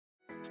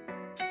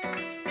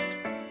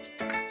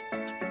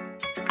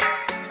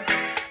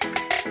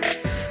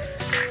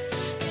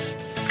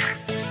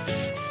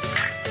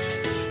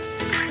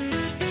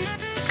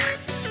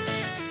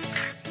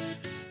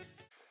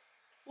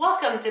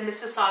Welcome to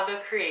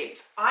Mississauga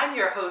Creates. I'm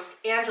your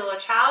host, Angela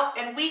Chao,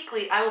 and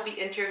weekly I will be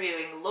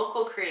interviewing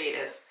local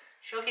creatives,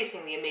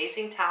 showcasing the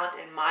amazing talent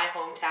in my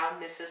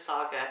hometown,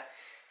 Mississauga.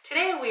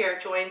 Today we are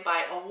joined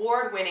by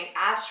award-winning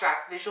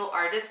abstract visual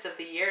artist of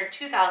the year in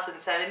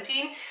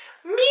 2017,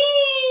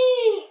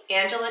 me,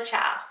 Angela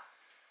Chao.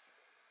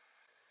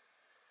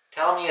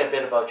 Tell me a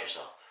bit about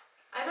yourself.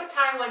 I'm a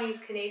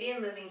Taiwanese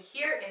Canadian living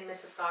here in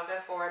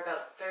Mississauga for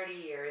about 30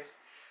 years.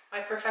 My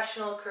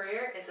professional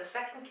career is a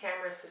second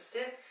camera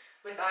assistant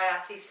with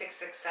IATSE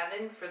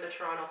 667 for the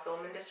Toronto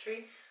film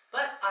industry,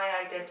 but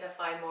I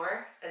identify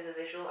more as a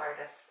visual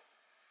artist.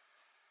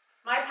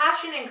 My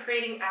passion in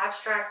creating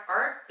abstract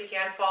art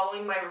began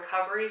following my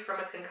recovery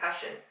from a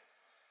concussion.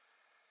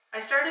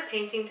 I started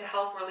painting to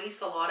help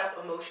release a lot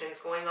of emotions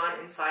going on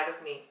inside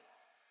of me.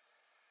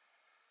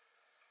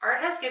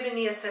 Art has given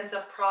me a sense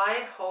of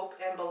pride, hope,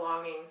 and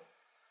belonging.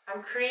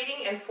 I'm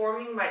creating and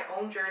forming my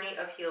own journey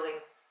of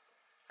healing.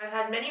 I've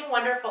had many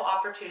wonderful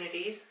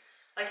opportunities,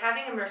 like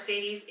having a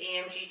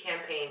Mercedes-AMG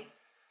campaign.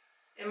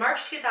 In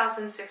March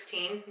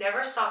 2016,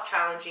 Never Stop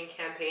Challenging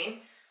campaign,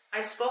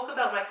 I spoke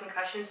about my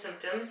concussion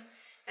symptoms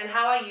and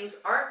how I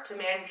use art to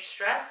manage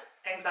stress,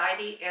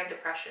 anxiety, and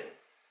depression.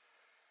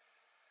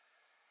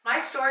 My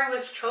story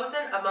was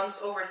chosen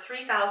amongst over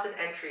 3,000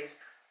 entries,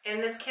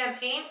 and this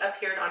campaign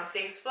appeared on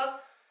Facebook,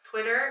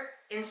 Twitter,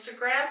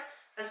 Instagram,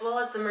 as well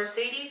as the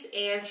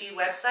Mercedes-AMG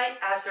website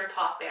as their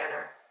top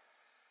banner.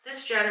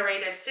 This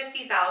generated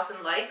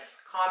 50,000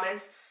 likes,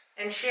 comments,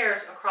 and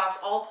shares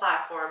across all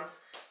platforms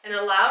and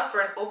allowed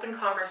for an open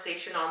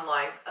conversation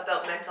online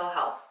about mental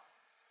health.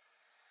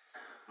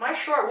 My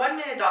short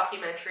 1-minute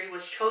documentary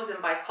was chosen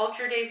by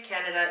Culture Days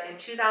Canada in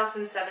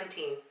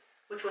 2017,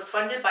 which was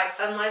funded by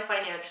Sun Life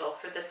Financial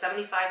for the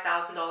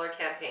 $75,000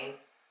 campaign.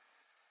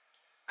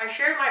 I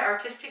shared my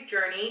artistic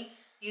journey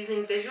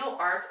using visual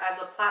arts as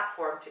a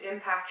platform to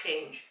impact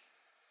change.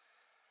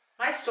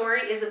 My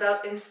story is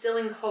about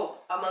instilling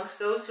hope amongst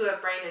those who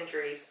have brain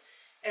injuries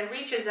and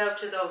reaches out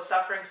to those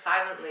suffering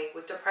silently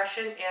with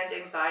depression and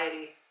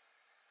anxiety.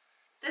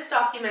 This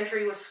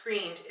documentary was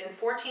screened in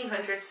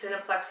 1,400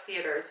 Cineplex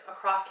theaters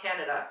across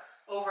Canada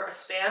over a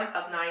span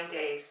of 9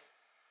 days.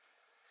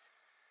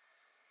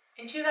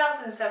 In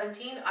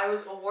 2017, I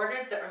was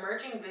awarded the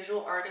Emerging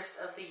Visual Artist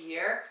of the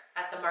Year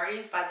at the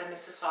Martys by the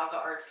Mississauga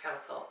Arts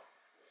Council.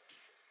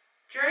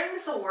 During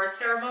this award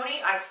ceremony,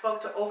 I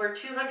spoke to over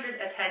 200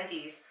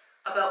 attendees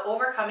about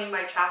overcoming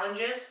my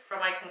challenges from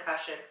my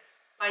concussion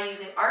by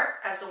using art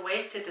as a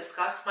way to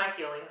discuss my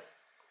feelings.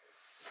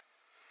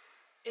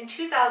 In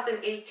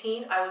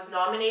 2018, I was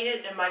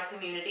nominated in my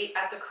community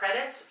at the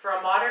credits for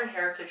a Modern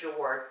Heritage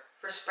Award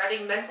for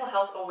spreading mental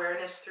health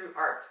awareness through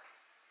art.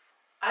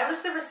 I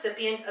was the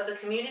recipient of the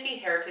Community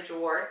Heritage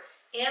Award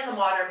and the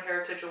Modern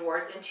Heritage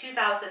Award in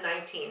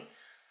 2019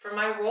 for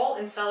my role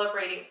in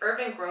celebrating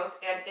urban growth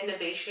and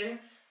innovation,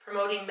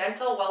 promoting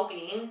mental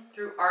well-being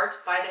through art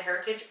by the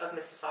heritage of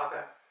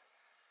Mississauga.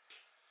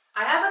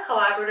 I have a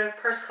collaborative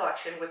purse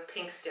collection with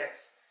Pink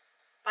Sticks.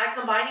 By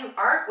combining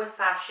art with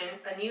fashion,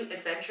 a new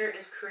adventure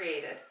is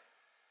created.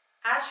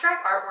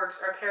 Abstract artworks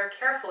are paired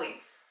carefully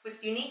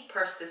with unique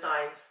purse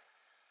designs.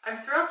 I'm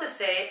thrilled to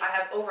say I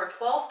have over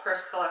 12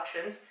 purse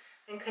collections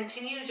and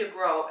continue to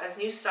grow as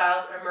new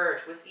styles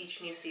emerge with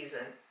each new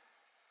season.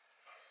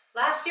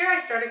 Last year I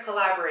started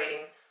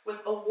collaborating with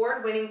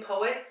award-winning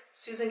poet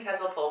Susan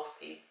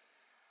Keselpolsky.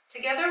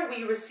 Together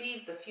we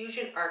received the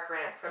Fusion Art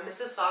Grant from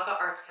Mississauga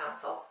Arts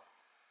Council.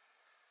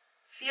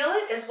 Feel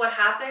it is what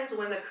happens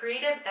when the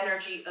creative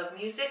energy of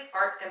music,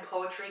 art, and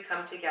poetry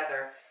come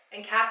together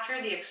and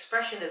capture the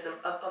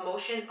expressionism of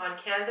emotion on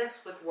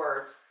canvas with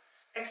words.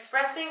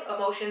 Expressing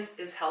emotions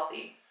is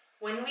healthy.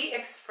 When we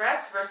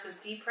express versus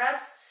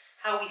depress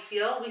how we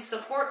feel, we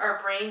support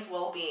our brain's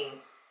well-being.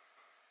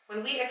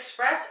 When we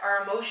express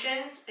our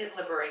emotions, it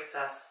liberates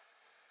us.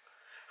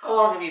 How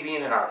long have you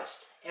been an artist,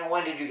 and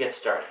when did you get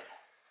started?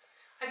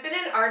 I've been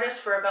an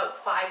artist for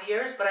about 5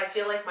 years, but I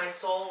feel like my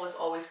soul was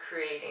always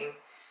creating.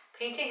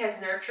 Painting has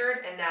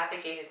nurtured and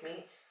navigated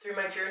me through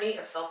my journey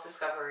of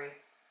self-discovery.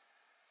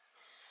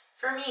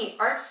 For me,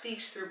 art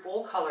speaks through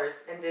bold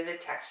colors and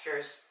vivid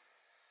textures.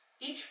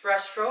 Each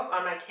brushstroke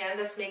on my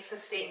canvas makes a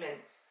statement,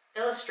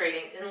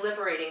 illustrating and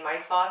liberating my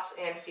thoughts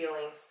and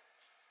feelings.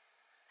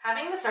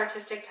 Having this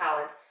artistic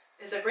talent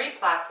is a great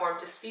platform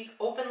to speak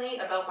openly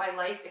about my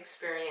life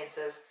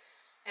experiences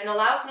and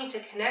allows me to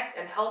connect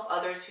and help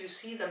others who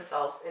see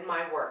themselves in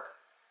my work.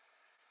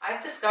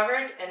 I've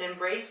discovered and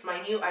embraced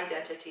my new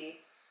identity,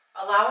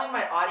 allowing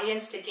my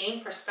audience to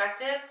gain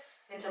perspective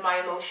into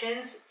my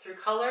emotions through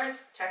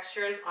colors,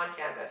 textures on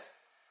canvas.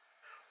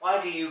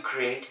 Why do you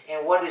create,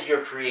 and what is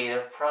your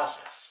creative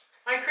process?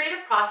 My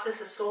creative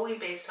process is solely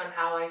based on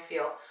how I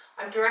feel.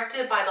 I'm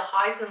directed by the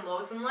highs and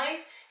lows in life,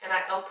 and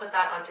I output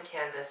that onto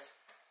canvas.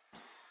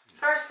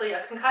 Firstly,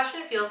 a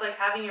concussion feels like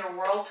having your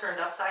world turned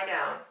upside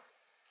down.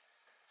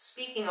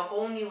 Speaking a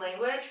whole new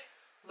language,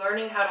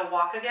 learning how to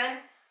walk again,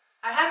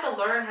 I had to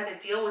learn how to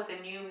deal with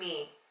the new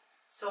me.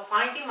 So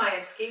finding my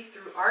escape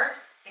through art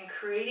and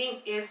creating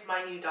is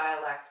my new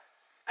dialect.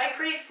 I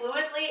create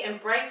fluently in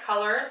bright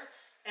colors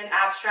and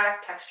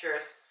abstract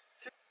textures.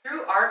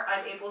 Through art,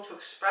 I'm able to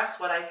express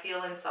what I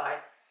feel inside.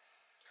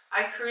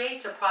 I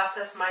create to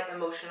process my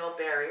emotional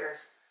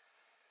barriers.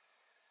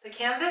 The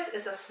canvas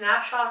is a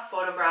snapshot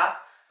photograph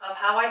of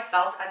how I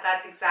felt at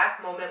that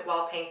exact moment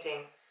while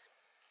painting.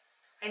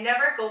 I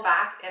never go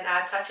back and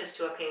add touches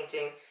to a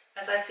painting,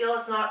 as I feel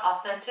it's not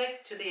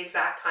authentic to the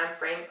exact time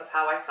frame of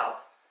how I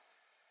felt.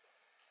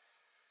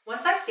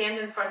 Once I stand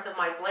in front of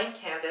my blank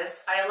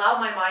canvas, I allow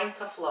my mind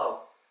to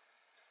flow,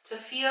 to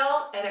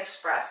feel and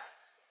express,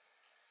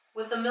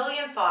 with a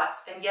million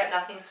thoughts and yet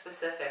nothing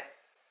specific.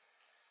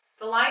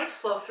 The lines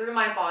flow through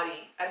my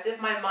body as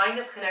if my mind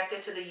is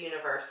connected to the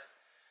universe.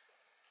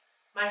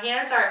 My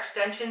hands are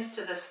extensions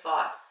to this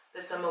thought,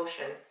 this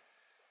emotion.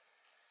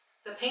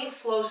 The paint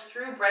flows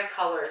through bright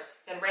colors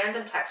and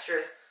random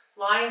textures,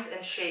 lines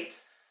and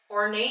shapes,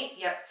 ornate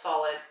yet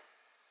solid.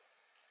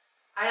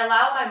 I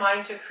allow my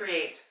mind to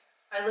create.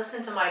 I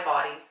listen to my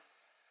body.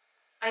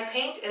 I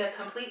paint in a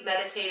complete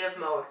meditative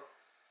mode.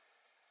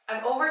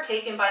 I'm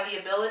overtaken by the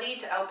ability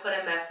to output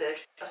a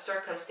message, a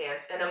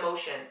circumstance, an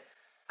emotion.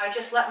 I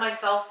just let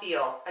myself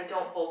feel. I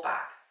don't hold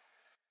back.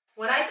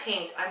 When I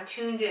paint, I'm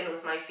tuned in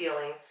with my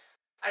feeling.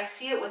 I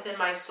see it within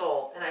my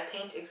soul, and I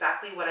paint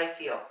exactly what I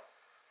feel.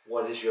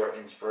 What is your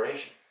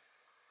inspiration?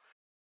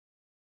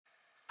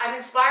 I'm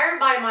inspired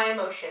by my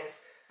emotions.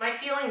 My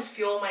feelings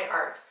fuel my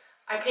art.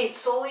 I paint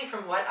solely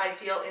from what I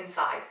feel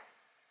inside.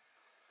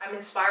 I'm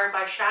inspired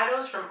by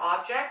shadows from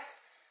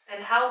objects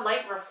and how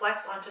light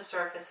reflects onto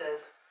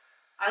surfaces.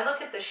 I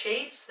look at the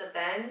shapes, the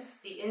bends,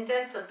 the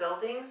indents of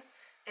buildings,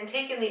 and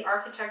take in the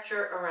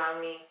architecture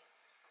around me.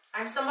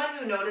 I'm someone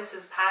who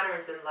notices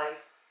patterns in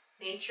life,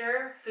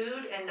 nature,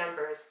 food, and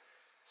numbers.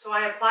 So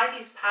I apply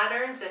these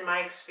patterns and my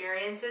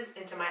experiences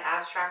into my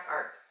abstract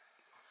art.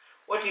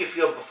 What do you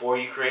feel before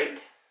you create?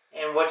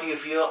 And what do you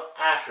feel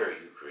after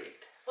you create?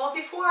 Well,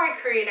 before I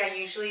create, I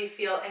usually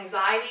feel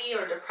anxiety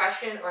or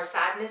depression or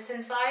sadness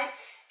inside.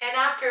 And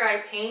after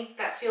I paint,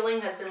 that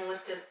feeling has been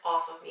lifted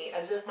off of me,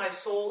 as if my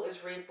soul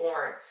is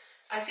reborn.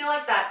 I feel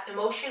like that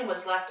emotion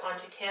was left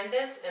onto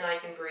canvas and I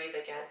can breathe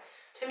again.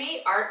 To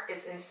me, art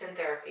is instant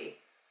therapy.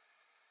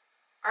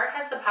 Art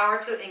has the power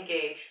to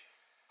engage.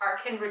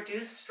 Art can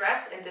reduce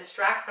stress and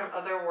distract from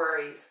other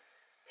worries.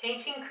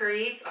 Painting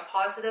creates a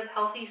positive,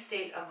 healthy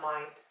state of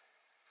mind.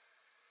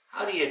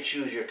 How do you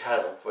choose your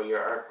title for your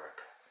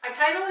artwork? A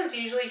title is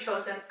usually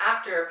chosen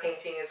after a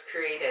painting is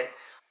created.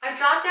 I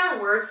jot down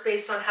words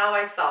based on how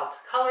I felt,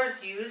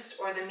 colors used,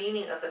 or the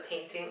meaning of the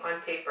painting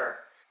on paper.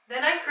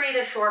 Then I create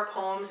a short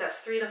poem that's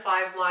 3 to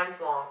 5 lines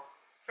long.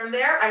 From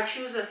there, I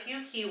choose a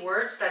few key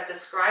words that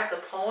describe the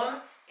poem,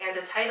 and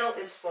a title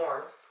is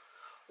formed.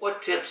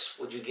 What tips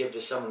would you give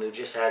to someone who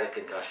just had a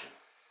concussion?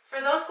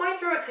 For those going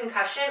through a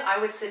concussion, I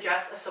would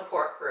suggest a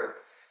support group.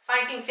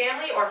 Finding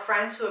family or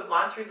friends who have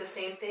gone through the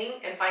same thing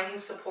and finding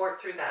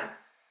support through them.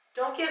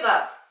 Don't give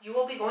up. You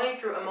will be going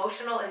through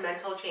emotional and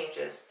mental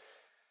changes.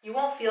 You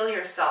won't feel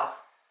yourself.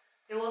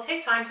 It will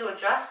take time to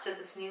adjust to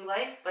this new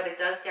life, but it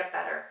does get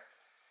better.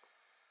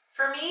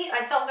 For me,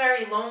 I felt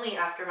very lonely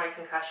after my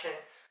concussion,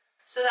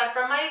 so that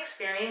from my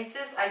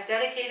experiences, I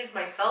dedicated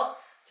myself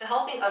to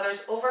helping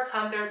others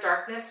overcome their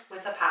darkness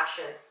with a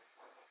passion.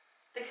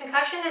 The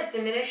concussion has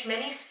diminished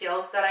many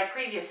skills that I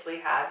previously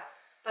had,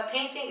 but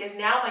painting is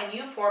now my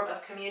new form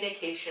of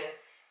communication,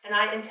 and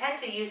I intend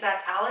to use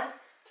that talent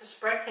to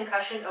spread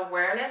concussion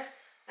awareness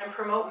and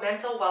promote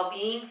mental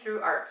well-being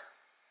through art.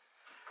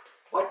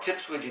 What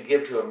tips would you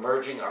give to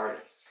emerging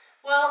artists?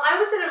 Well, I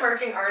was an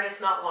emerging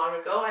artist not long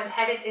ago. I'm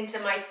headed into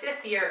my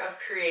 5th year of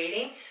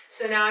creating,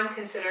 so now I'm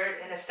considered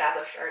an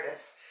established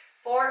artist.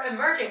 For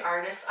emerging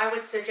artists, I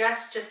would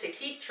suggest just to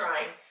keep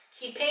trying.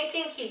 Keep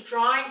painting, keep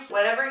drawing,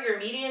 whatever your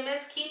medium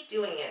is, keep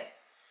doing it.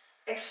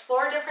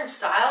 Explore different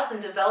styles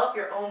and develop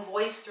your own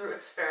voice through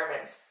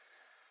experiments.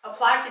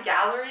 Apply to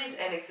galleries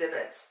and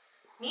exhibits.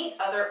 Meet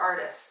other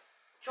artists.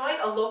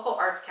 Join a local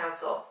arts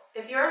council.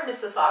 If you're in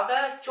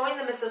Mississauga, join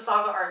the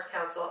Mississauga Arts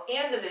Council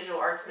and the Visual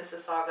Arts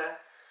Mississauga.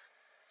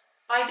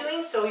 By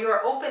doing so, you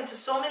are open to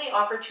so many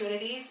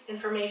opportunities,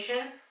 information,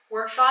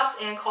 workshops,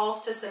 and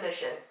calls to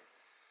submission.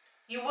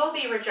 You will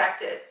be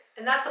rejected,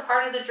 and that's a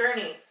part of the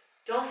journey.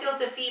 Don't feel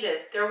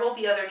defeated. There will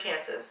be other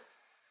chances.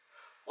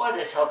 What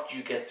has helped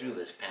you get through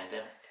this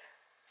pandemic?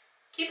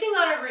 Keeping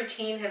on a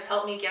routine has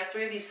helped me get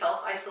through these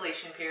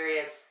self-isolation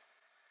periods.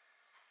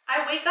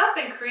 I wake up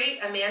and create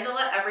a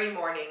mandala every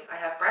morning. I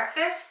have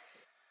breakfast,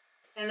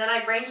 and then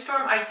I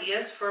brainstorm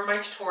ideas for my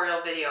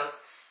tutorial videos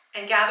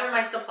and gather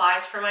my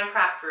supplies for my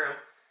craft room.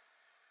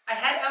 I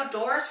head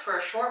outdoors for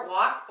a short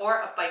walk or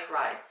a bike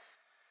ride.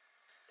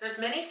 There's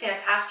many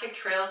fantastic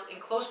trails in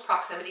close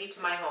proximity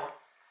to my home.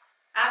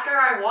 After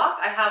I walk,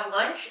 I have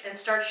lunch and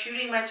start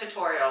shooting my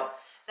tutorial.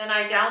 Then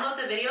I download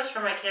the videos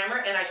from my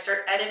camera and I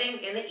start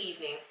editing in the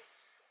evening.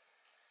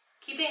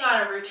 Keeping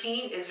on a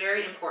routine is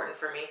very important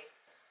for me.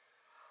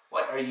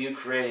 What are you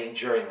creating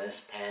during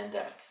this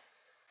pandemic?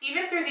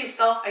 Even through these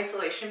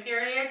self-isolation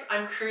periods,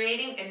 I'm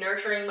creating and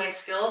nurturing my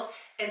skills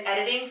in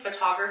editing,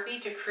 photography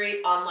to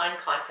create online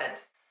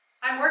content.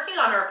 I'm working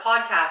on our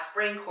podcast,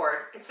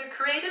 Braincord. It's a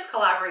creative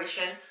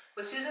collaboration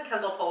with Susan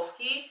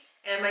Kezelpolsky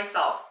and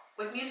myself,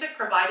 with music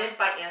provided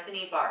by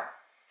Anthony Barr.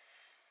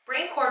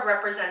 Braincord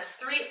represents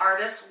 3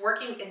 artists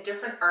working in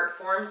different art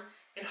forms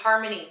in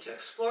harmony to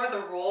explore the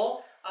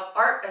role of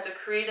art as a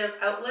creative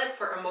outlet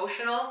for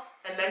emotional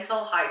and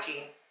mental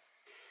hygiene.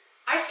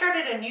 I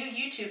started a new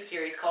YouTube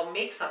series called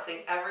Make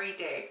Something Every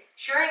Day,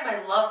 sharing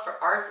my love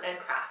for arts and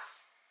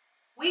crafts.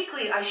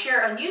 Weekly, I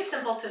share a new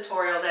simple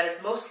tutorial that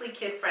is mostly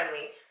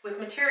kid-friendly with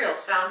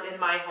materials found in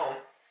my home.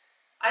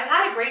 I've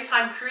had a great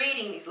time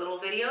creating these little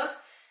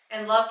videos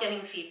and love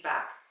getting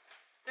feedback.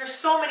 There's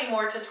so many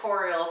more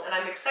tutorials and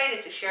I'm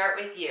excited to share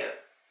it with you.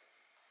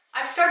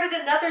 I've started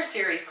another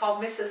series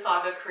called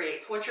Mississauga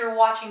Creates, which you're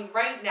watching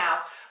right now,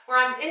 where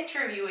I'm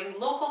interviewing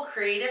local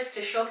creatives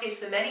to showcase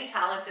the many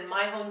talents in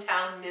my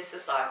hometown,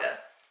 Mississauga.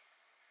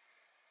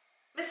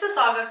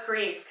 Mississauga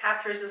Creates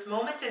captures this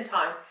moment in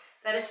time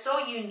that is so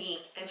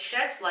unique and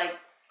sheds light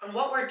on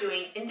what we're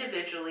doing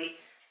individually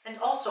and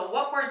also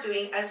what we're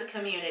doing as a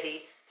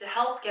community to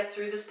help get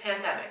through this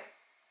pandemic.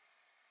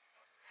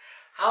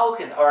 How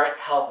can art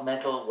help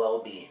mental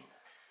well-being?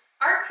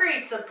 Art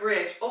creates a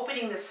bridge,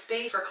 opening the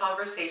space for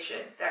conversation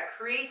that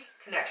creates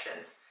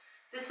connections.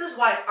 This is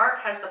why art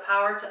has the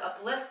power to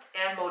uplift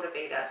and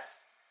motivate us.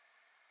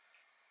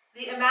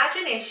 The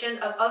imagination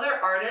of other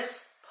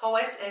artists,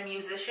 poets, and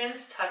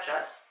musicians touch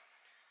us.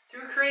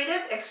 Through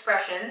creative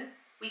expression,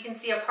 we can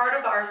see a part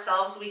of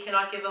ourselves we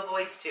cannot give a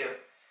voice to.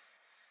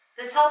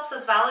 This helps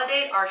us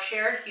validate our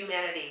shared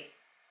humanity.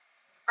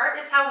 Art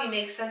is how we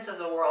make sense of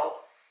the world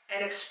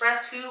and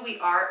express who we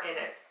are in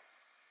it.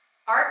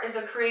 Art is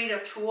a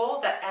creative tool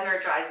that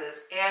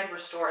energizes and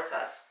restores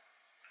us.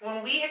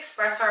 When we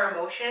express our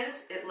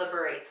emotions, it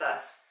liberates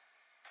us.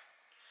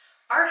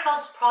 Art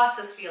helps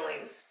process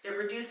feelings. It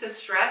reduces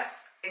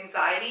stress,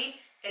 anxiety,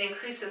 and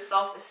increases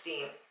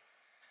self-esteem.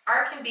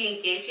 Art can be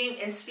engaging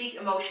and speak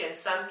emotions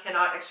some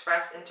cannot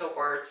express into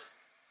words.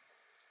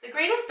 The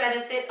greatest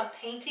benefit of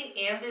painting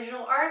and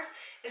visual arts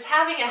is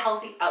having a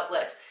healthy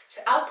outlet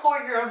to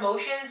outpour your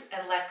emotions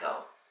and let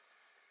go.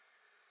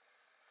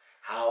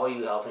 How are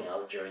you helping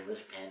out during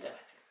this pandemic?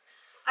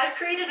 I've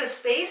created a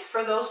space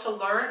for those to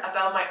learn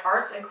about my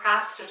arts and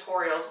crafts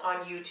tutorials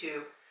on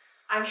YouTube.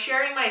 I'm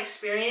sharing my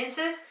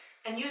experiences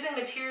and using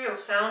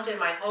materials found in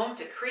my home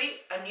to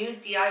create a new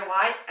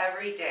DIY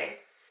every day.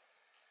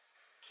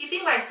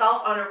 Keeping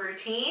myself on a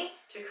routine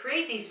to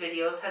create these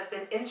videos has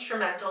been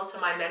instrumental to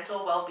my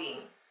mental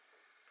well-being.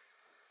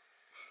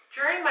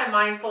 During my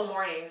mindful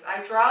mornings,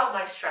 I draw out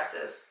my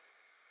stresses,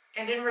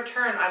 and in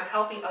return, I'm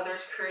helping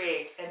others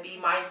create and be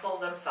mindful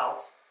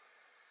themselves.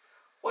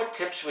 What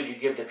tips would you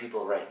give to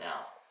people right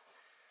now?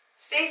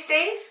 Stay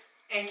safe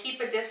and keep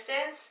a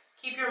distance.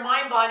 Keep your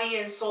mind, body,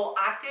 and soul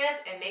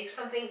active and make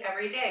something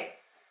every day.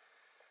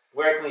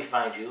 Where can we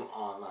find you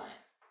online?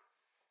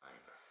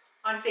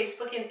 On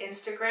Facebook and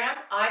Instagram,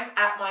 I'm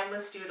at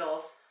Mindless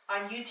Doodles.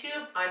 On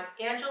YouTube, I'm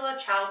Angela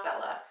Chao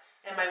Bella,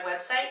 and my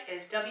website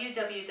is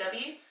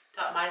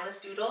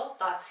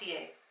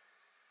www.mindlessdoodle.ca.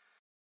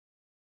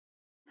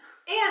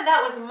 And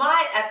that was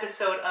my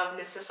episode of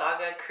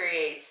Mississauga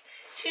Creates.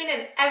 Tune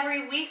in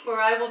every week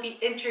where I will be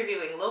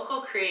interviewing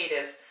local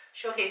creatives,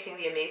 showcasing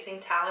the amazing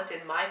talent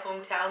in my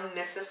hometown,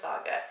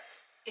 Mississauga.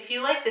 If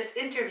you like this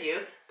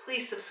interview,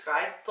 please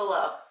subscribe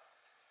below.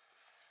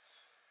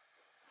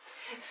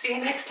 See you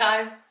next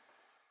time.